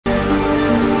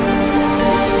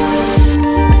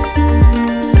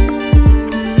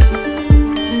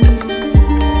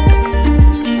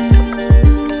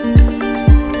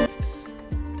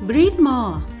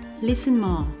listen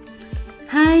more.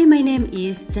 Hi, my name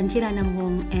is Jantira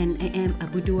Namwong and I am a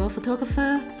boudoir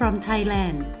photographer from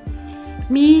Thailand.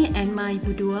 Me and my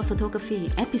boudoir photography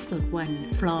episode 1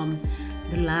 from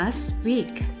the last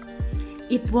week.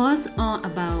 It was all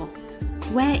about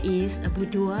where is a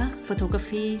boudoir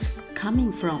photography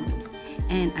coming from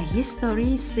and a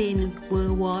history since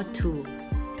World War II.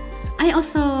 I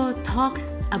also talked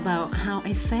about how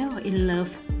I fell in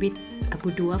love with a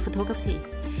boudoir photography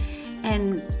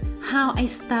and how I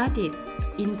started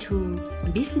into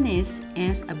business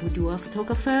as a boudoir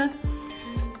photographer.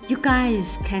 You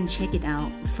guys can check it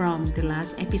out from the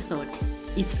last episode.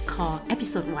 It's called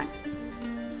episode 1.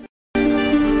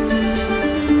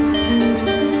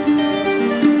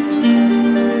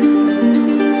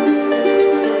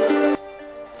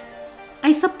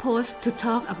 I supposed to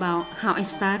talk about how I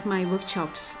start my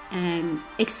workshops and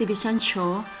exhibition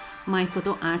show my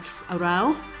photo arts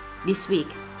around this week,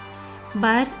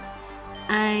 but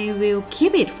I will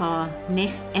keep it for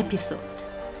next episode.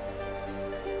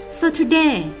 So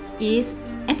today is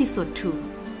episode 2.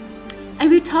 I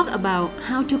will talk about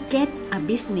how to get a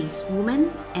business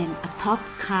woman and a top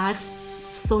class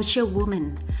social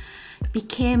woman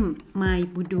became my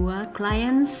boudoir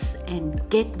clients and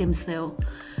get themselves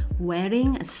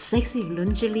wearing a sexy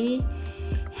lingerie,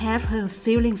 have her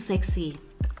feeling sexy,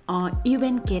 or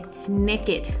even get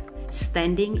naked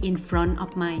standing in front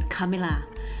of my camera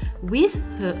with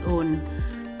her own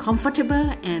comfortable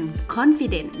and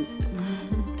confident.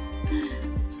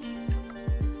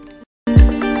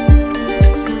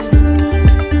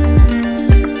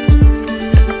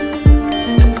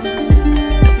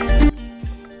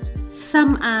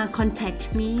 Some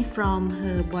contact me from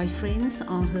her boyfriends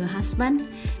or her husband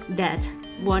that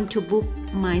want to book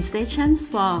my sessions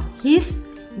for his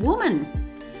woman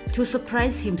to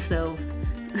surprise himself.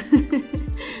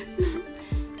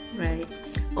 Right.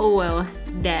 Oh well,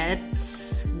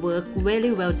 that's worked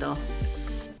very well though.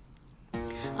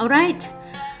 Alright,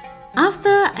 after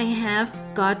I have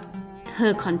got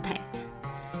her contact,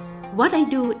 what I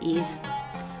do is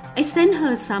I send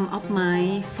her some of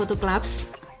my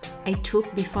photographs I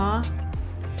took before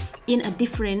in a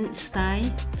different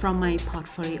style from my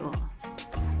portfolio.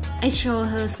 I show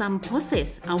her some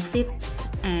poses, outfits,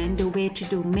 and the way to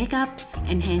do makeup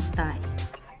and hairstyle.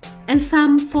 And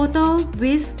some photo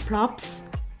with props,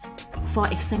 for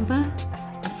example,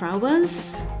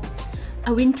 flowers,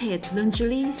 a vintage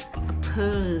lingerie, a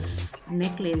purse,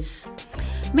 necklace,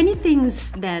 many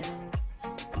things that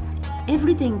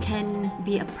everything can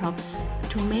be a props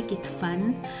to make it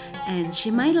fun and she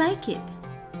might like it.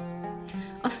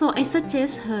 Also, I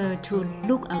suggest her to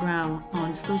look around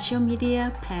on social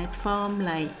media platforms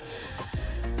like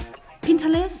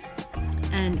Pinterest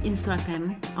and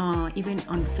Instagram or even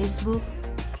on Facebook.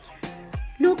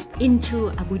 Look into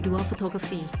a boudoir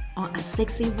photography or a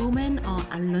sexy woman or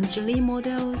a lingerie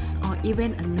models or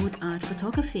even a nude art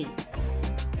photography.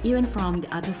 Even from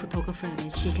the other photographer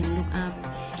that she can look up.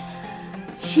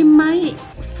 She might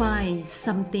find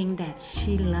something that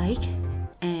she like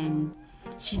and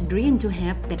she dream to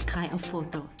have that kind of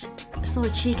photo. So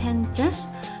she can just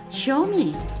show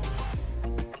me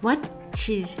what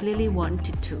she really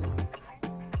wanted to.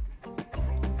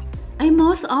 I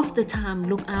most of the time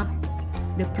look up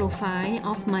the profile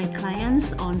of my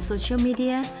clients on social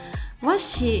media. What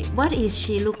is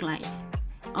she look like?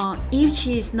 Or if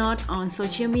she is not on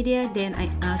social media, then I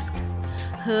ask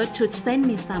her to send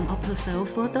me some of herself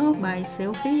photo by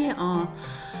selfie or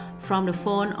from the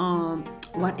phone or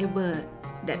whatever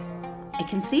that I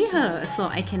can see her, so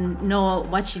I can know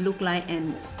what she look like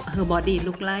and her body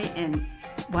look like and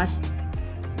what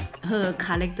her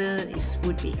character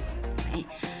would be, right?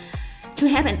 To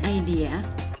have an idea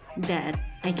that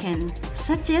I can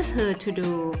suggest her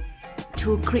to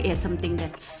create something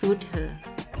that suit her.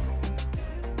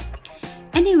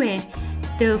 Anyway,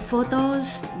 the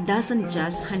photos doesn't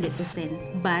just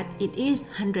 100%, but it is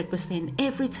 100%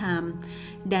 every time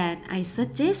that I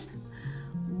suggest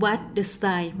what the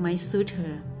style might suit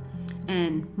her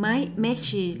and might make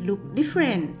she look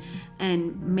different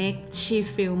and make she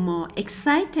feel more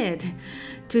excited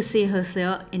to see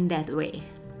herself in that way.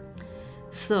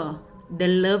 So they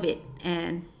love it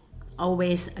and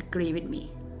always agree with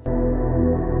me.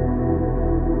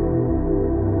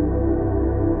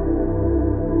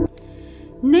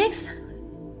 Next,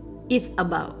 it's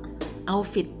about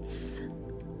outfits.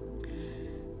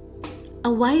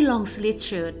 A white long sleeve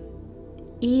shirt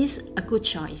is a good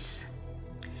choice.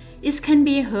 It can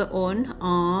be her own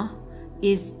or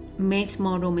it makes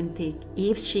more romantic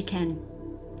if she can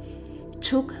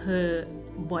took her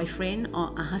boyfriend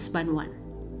or a husband one.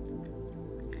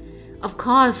 Of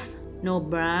course, no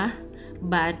bra,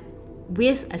 but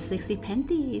with a sexy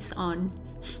panties on,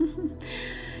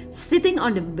 sitting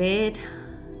on the bed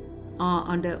or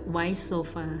on the white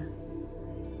sofa.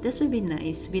 This would be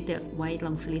nice with the white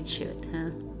long sleeve shirt,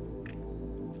 huh?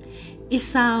 It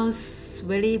sounds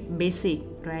very basic,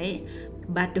 right?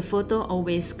 But the photo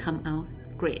always come out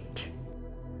great.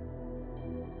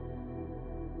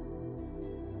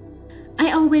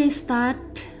 I always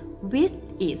start with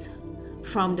it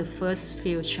from the first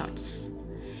few shots,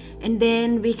 and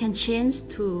then we can change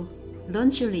to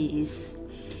lingeries.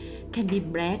 Can be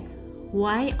black,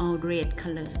 white or red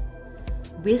color,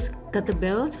 with cutter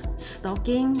belt,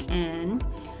 stocking and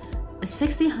a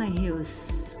sexy high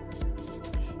heels.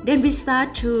 Then we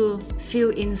start to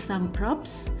fill in some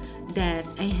props that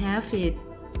I have it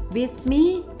with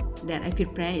me, that I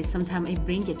prepare it. Sometimes I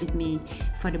bring it with me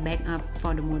for the backup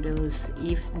for the models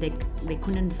if they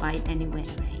couldn't find anywhere,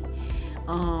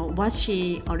 right? What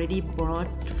she already brought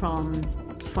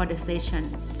for the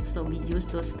stations. So we use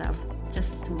those stuff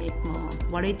just to make more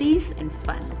varieties and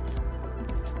fun.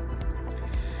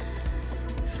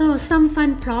 So some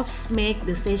fun props make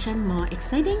the session more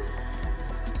exciting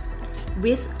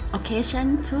with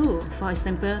occasion too. For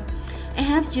example, I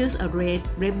have used a red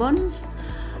ribbons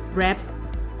wrapped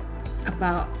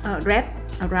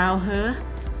around her,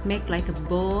 make like a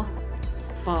bow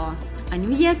for a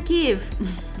New Year gift.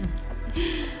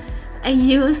 I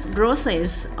used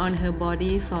roses on her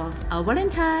body for a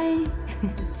Valentine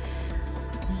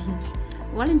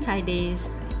days.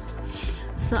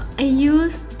 So I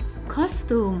used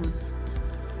costume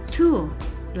too,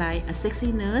 like a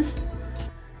sexy nurse,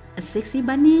 a sexy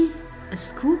bunny, a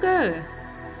schoolgirl,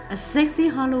 a sexy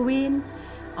Halloween,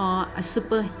 or a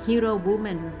superhero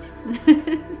woman.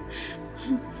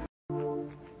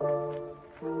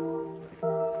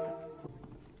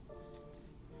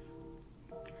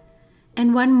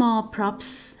 And one more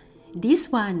props.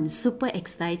 This one super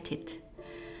excited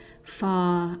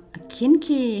for a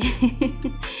kinky.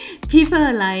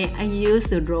 People like I use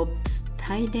the ropes,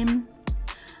 tie them,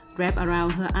 wrap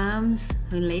around her arms,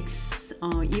 her legs,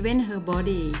 or even her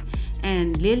body.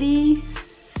 And really,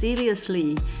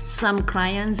 seriously, some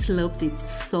clients loved it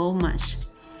so much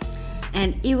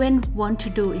and even want to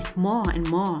do it more and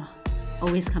more.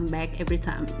 Always come back every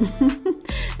time.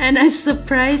 And I'm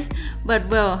surprised, but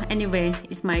well, anyway,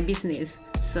 it's my business,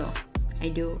 so I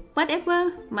do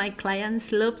whatever my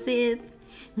clients loves it.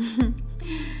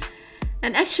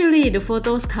 And actually the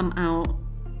photos come out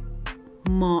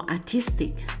more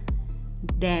artistic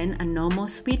than a normal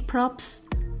sweet props.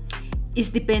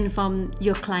 It depends from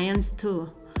your clients too.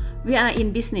 We are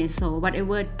in business, so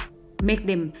whatever make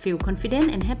them feel confident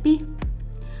and happy,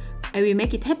 I will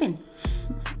make it happen.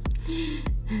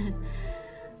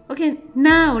 Okay,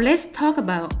 now let's talk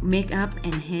about makeup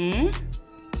and hair.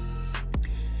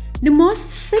 The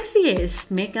most sexiest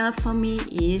makeup for me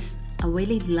is a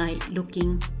very light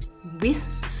looking with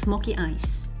smoky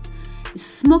eyes.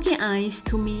 Smoky eyes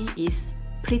to me is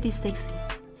pretty sexy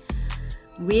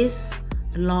with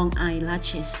long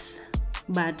eyelashes,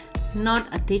 but not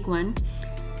a thick one.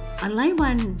 A light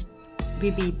one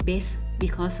will be best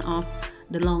because of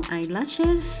the long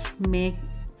eyelashes make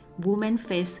woman's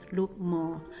face look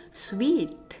more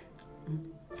sweet.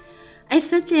 I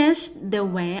suggest the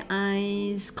wear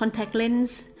eyes contact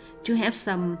lens to have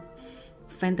some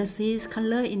fantasies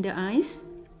color in the eyes.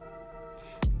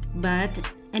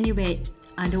 But anyway,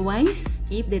 otherwise,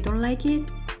 if they don't like it,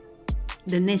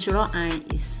 the natural eye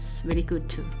is very good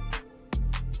too.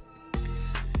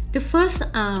 The first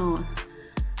hour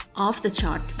of the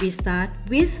shot, we start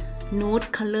with nude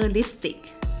color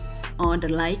lipstick or the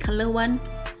light color one.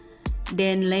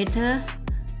 Then later,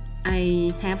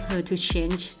 I have her to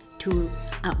change to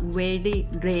a very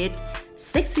red,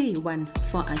 sexy one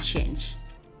for a change.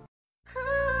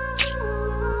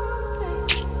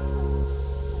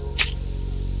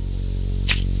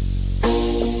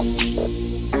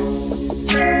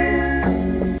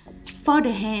 For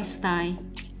the hairstyle,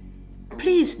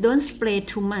 please don't spray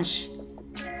too much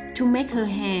to make her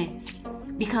hair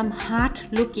become hard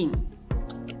looking.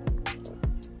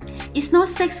 It's not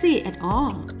sexy at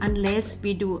all unless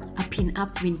we do a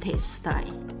pin-up vintage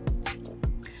style.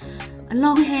 A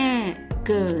long hair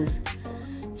girl,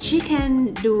 she can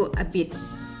do a bit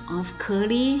of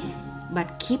curly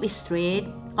but keep it straight,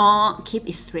 or keep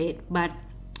it straight but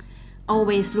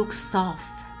always look soft.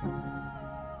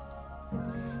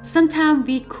 Sometimes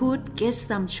we could get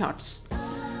some shots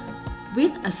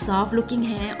with a soft looking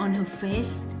hair on her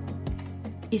face.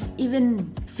 It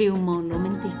even feel more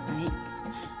romantic, right?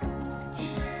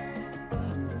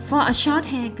 For a short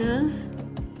hair girls,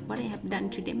 what I have done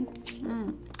to them,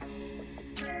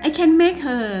 I can make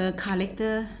her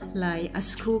character like a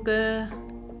schoolgirl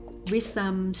with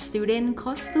some student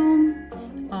costume,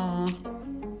 or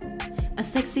a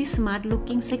sexy,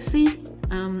 smart-looking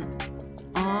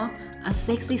or a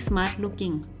sexy,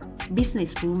 smart-looking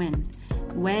businesswoman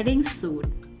wearing suit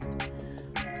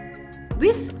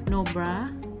with no bra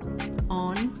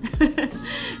on,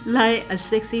 like a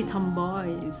sexy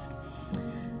tomboy.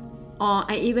 Or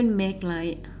I even make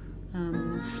like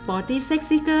sporty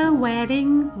sexy girl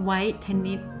wearing white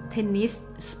tennis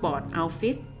sport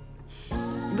outfit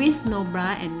with no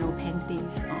bra and no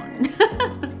panties on.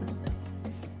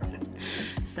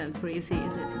 So crazy,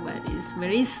 is it? But it's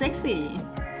very sexy.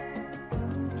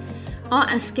 Or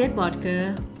a skateboard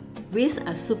girl with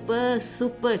a super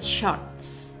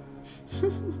shorts.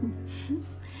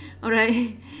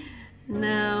 Alright,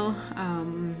 now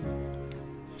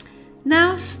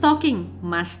stalking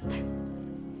must.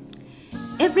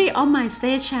 Every of my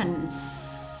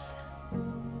stations,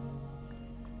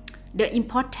 the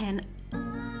important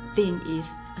thing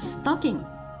is stalking.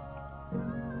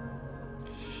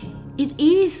 It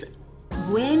is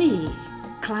very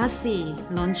classy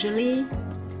lingerie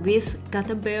with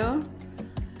gutter belt,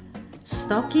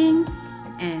 stocking,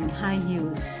 and high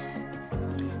heels.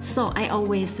 So I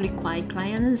always require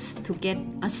clients to get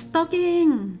a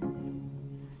stocking.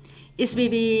 It will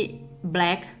be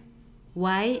black,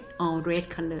 white, or red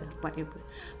color, whatever.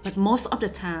 But most of the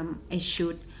time I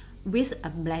shoot with a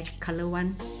black color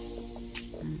one.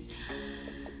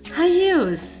 High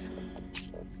heels.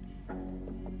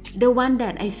 The one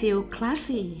that I feel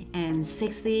classy and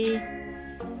sexy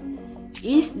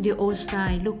is the old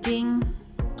style looking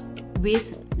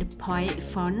with the point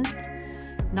front,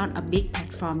 not a big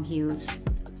platform heels,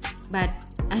 but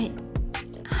a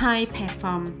high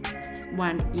platform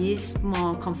one is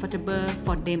more comfortable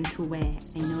for them to wear.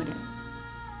 I know that.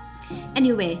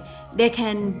 Anyway, they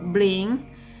can bring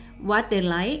what they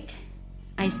like.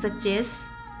 I suggest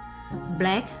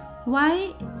black,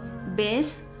 white,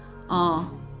 beige,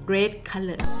 or red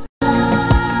color.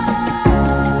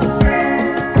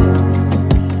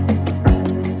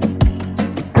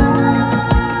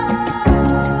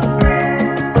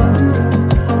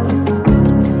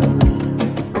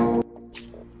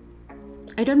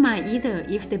 I don't mind either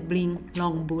if they bring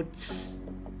long boots.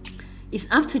 It's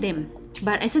up to them,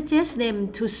 but I suggest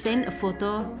them to send a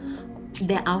photo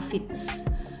their outfits,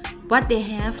 what they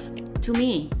have, to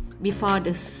me before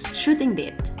the shooting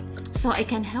date, so I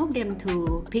can help them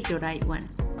to pick the right one.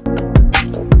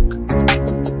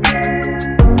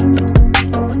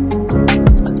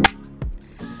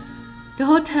 The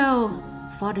hotel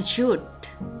for the shoot.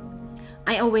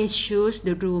 I always choose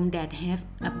the room that have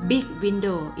a big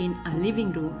window in a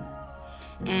living room,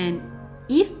 and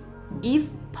if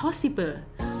possible,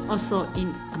 also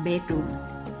in a bedroom.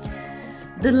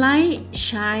 The light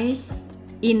shine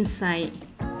inside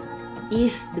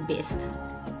is the best.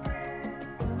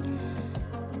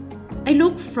 I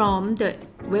look from the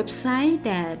website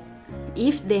that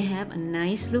if they have a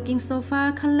nice looking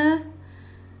sofa color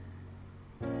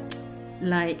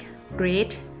like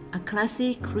red, a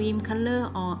classic cream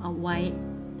color, or a white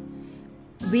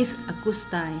with a good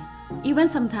style. Even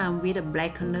sometimes with a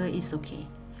black color is okay,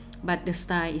 but the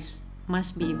style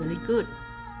must be very good.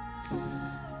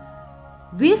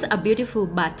 With a beautiful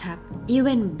bathtub,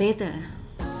 even better.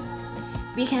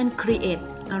 We can create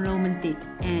a romantic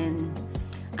and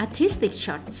artistic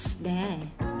shots there.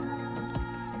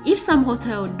 If some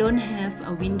hotel don't have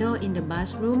a window in the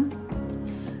bathroom,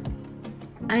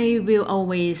 I will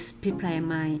always prepare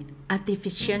my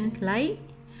artificial light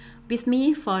with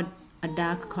me for a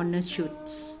dark corner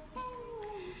shoots.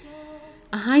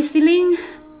 A high ceiling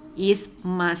is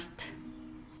must.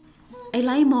 I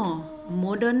like more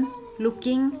modern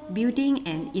looking building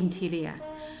and interior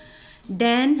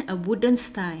than a wooden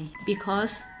style,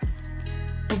 because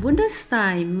a wooden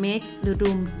style make the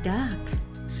room dark.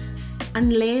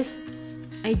 Unless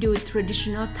I do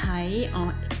traditional Thai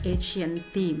or Asian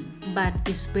theme, but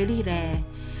it's very rare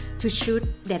to shoot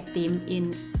that theme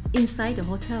inside the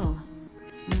hotel.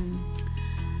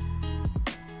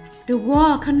 The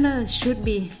wall color should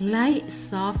be light,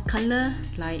 soft color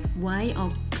like white or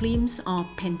creams or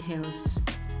pentels.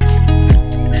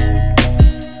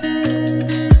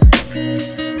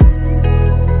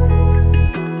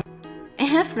 I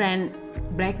have ran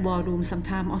black ballroom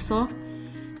sometime also,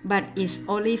 but it's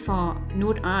only for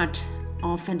nude art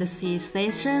or fantasy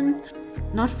session,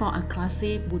 not for a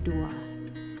classy boudoir.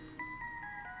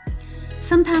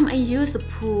 Sometimes I use the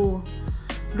pool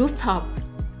rooftop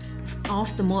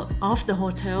of the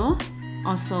hotel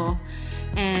also,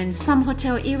 and some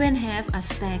hotel even have a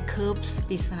stair curves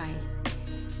design.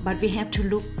 but we have to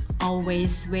look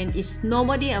always when it's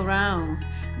nobody around.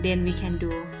 Then we can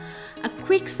do a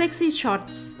quick sexy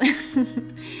shots.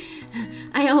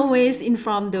 I always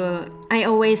inform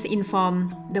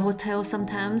the hotel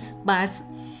sometimes, but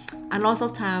a lot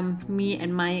of time me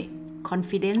and my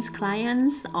confidence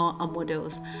clients or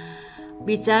models,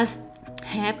 we just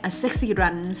have a sexy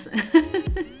runs.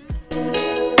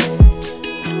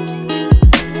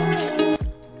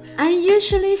 I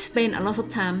usually spend a lot of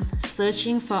time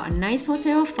searching for a nice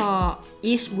hotel for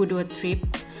each boudoir trip.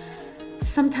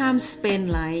 Sometimes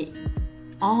spend like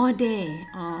all day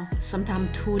or sometimes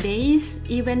 2 days,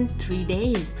 even 3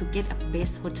 days to get a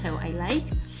best hotel I like.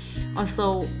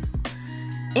 Also,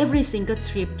 every single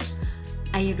trip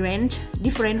I rent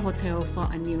different hotel for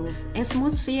a new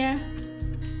atmosphere.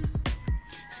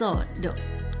 So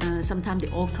sometimes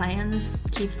the old clients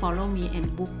keep follow me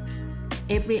and book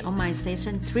every of my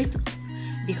session trip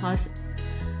because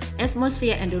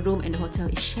atmosphere and the room and the hotel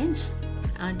exchange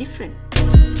are different.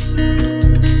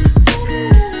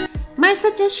 My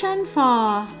suggestion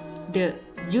for the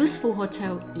useful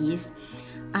hotel is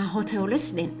a hotel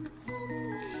resident.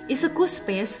 It's a good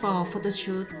space for photo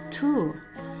shoot too.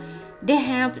 They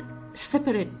have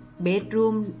separate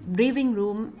bedroom, living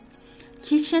room,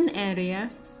 kitchen area,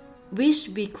 which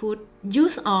we could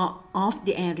use all of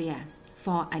the area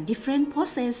for a different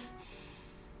process.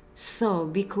 So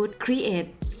we could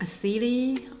create a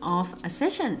series of a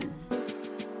session.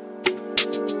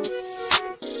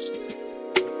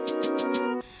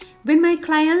 When my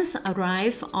clients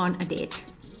arrive on a date,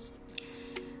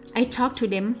 I talk to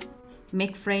them,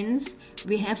 make friends,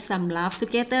 we have some laugh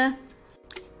together,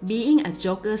 being a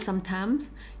joker sometimes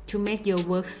to make your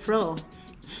work flow.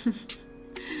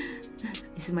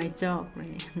 It's my job,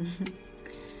 right?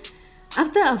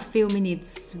 After a few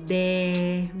minutes,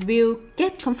 they will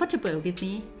get comfortable with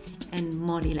me and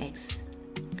more relaxed.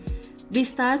 We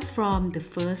start from the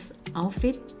first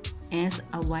outfit as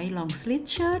a white long sleeve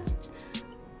shirt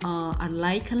or a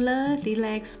light color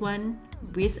relaxed one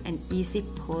with an easy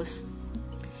pose.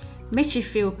 Make you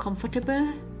feel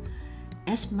comfortable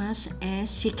as much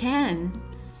as she can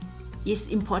is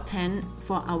important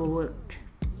for our work.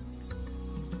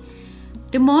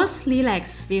 The most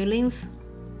relaxed feelings,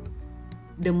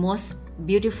 the most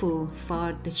beautiful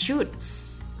for the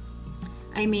shoots.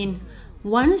 I mean,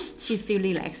 once she feels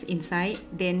relaxed inside,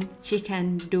 then she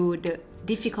can do the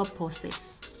difficult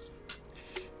poses.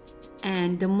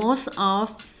 And the most of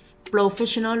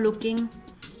professional looking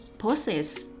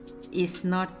poses is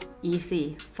not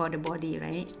easy for the body,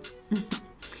 right?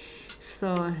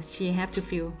 So she have to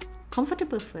feel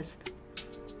comfortable first.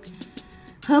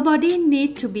 Her body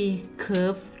need to be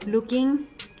curved looking.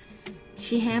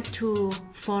 She have to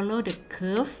follow the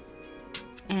curve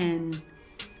and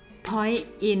point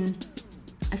in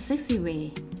a sexy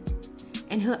way.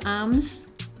 And her arms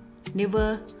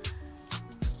never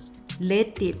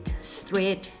let it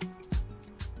straight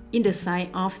in the side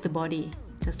of the body,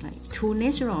 just like too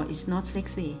natural is not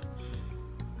sexy.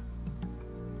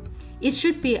 It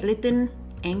should be a little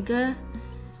angle.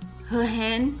 Her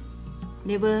hand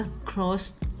never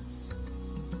closed,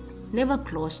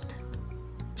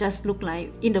 just look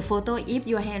like in the photo if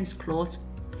your hands closed,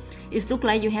 it look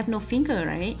like you have no finger,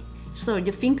 right? So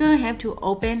the finger have to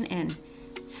open and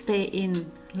stay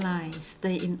in line,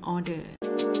 stay in order.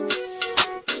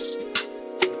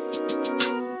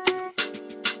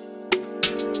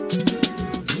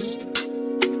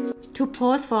 To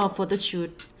pose for a photo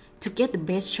shoot, to get the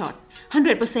best shot,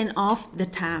 100% of the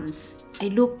times, I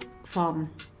look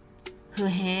from her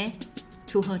hair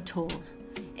to her toes.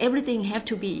 Everything have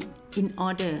to be in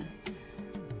order.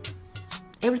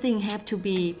 Everything have to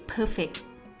be perfect.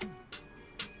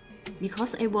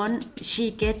 Because I want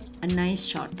she get a nice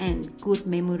shot and good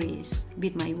memories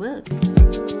with my work.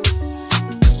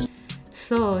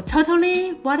 So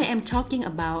totally what I am talking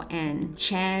about and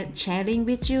sharing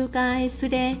with you guys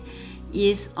today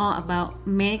is all about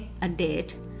make a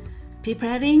date,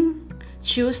 preparing,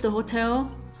 choose the hotel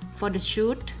for the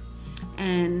shoot,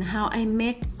 and how I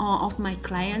make all of my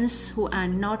clients who are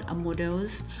not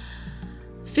models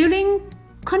feeling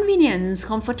convenient,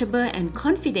 comfortable and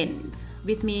confident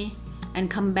with me and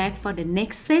come back for the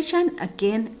next session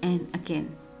again and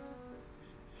again.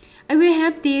 I will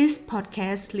have this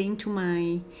podcast link to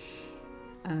my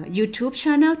YouTube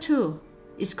channel too.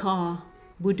 It's called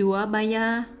Boudoir by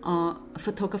Ya or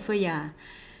Photographer Ya.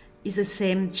 It's the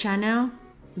same channel,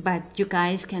 but you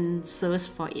guys can search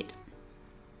for it.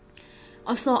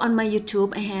 Also on my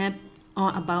YouTube, I have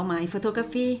all about my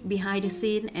photography, behind the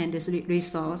scene and the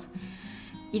results,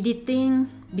 editing,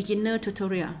 beginner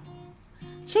tutorial.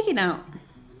 Check it out.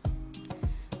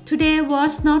 Today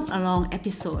was not a long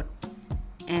episode,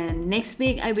 and next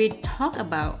week I will talk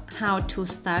about how to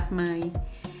start my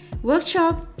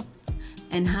workshop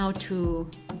and how to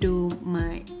do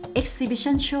my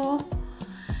exhibition show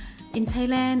in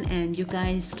Thailand, and you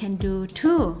guys can do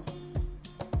too.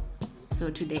 So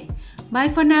today, bye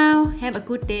for now. Have a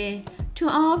good day to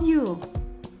all of you.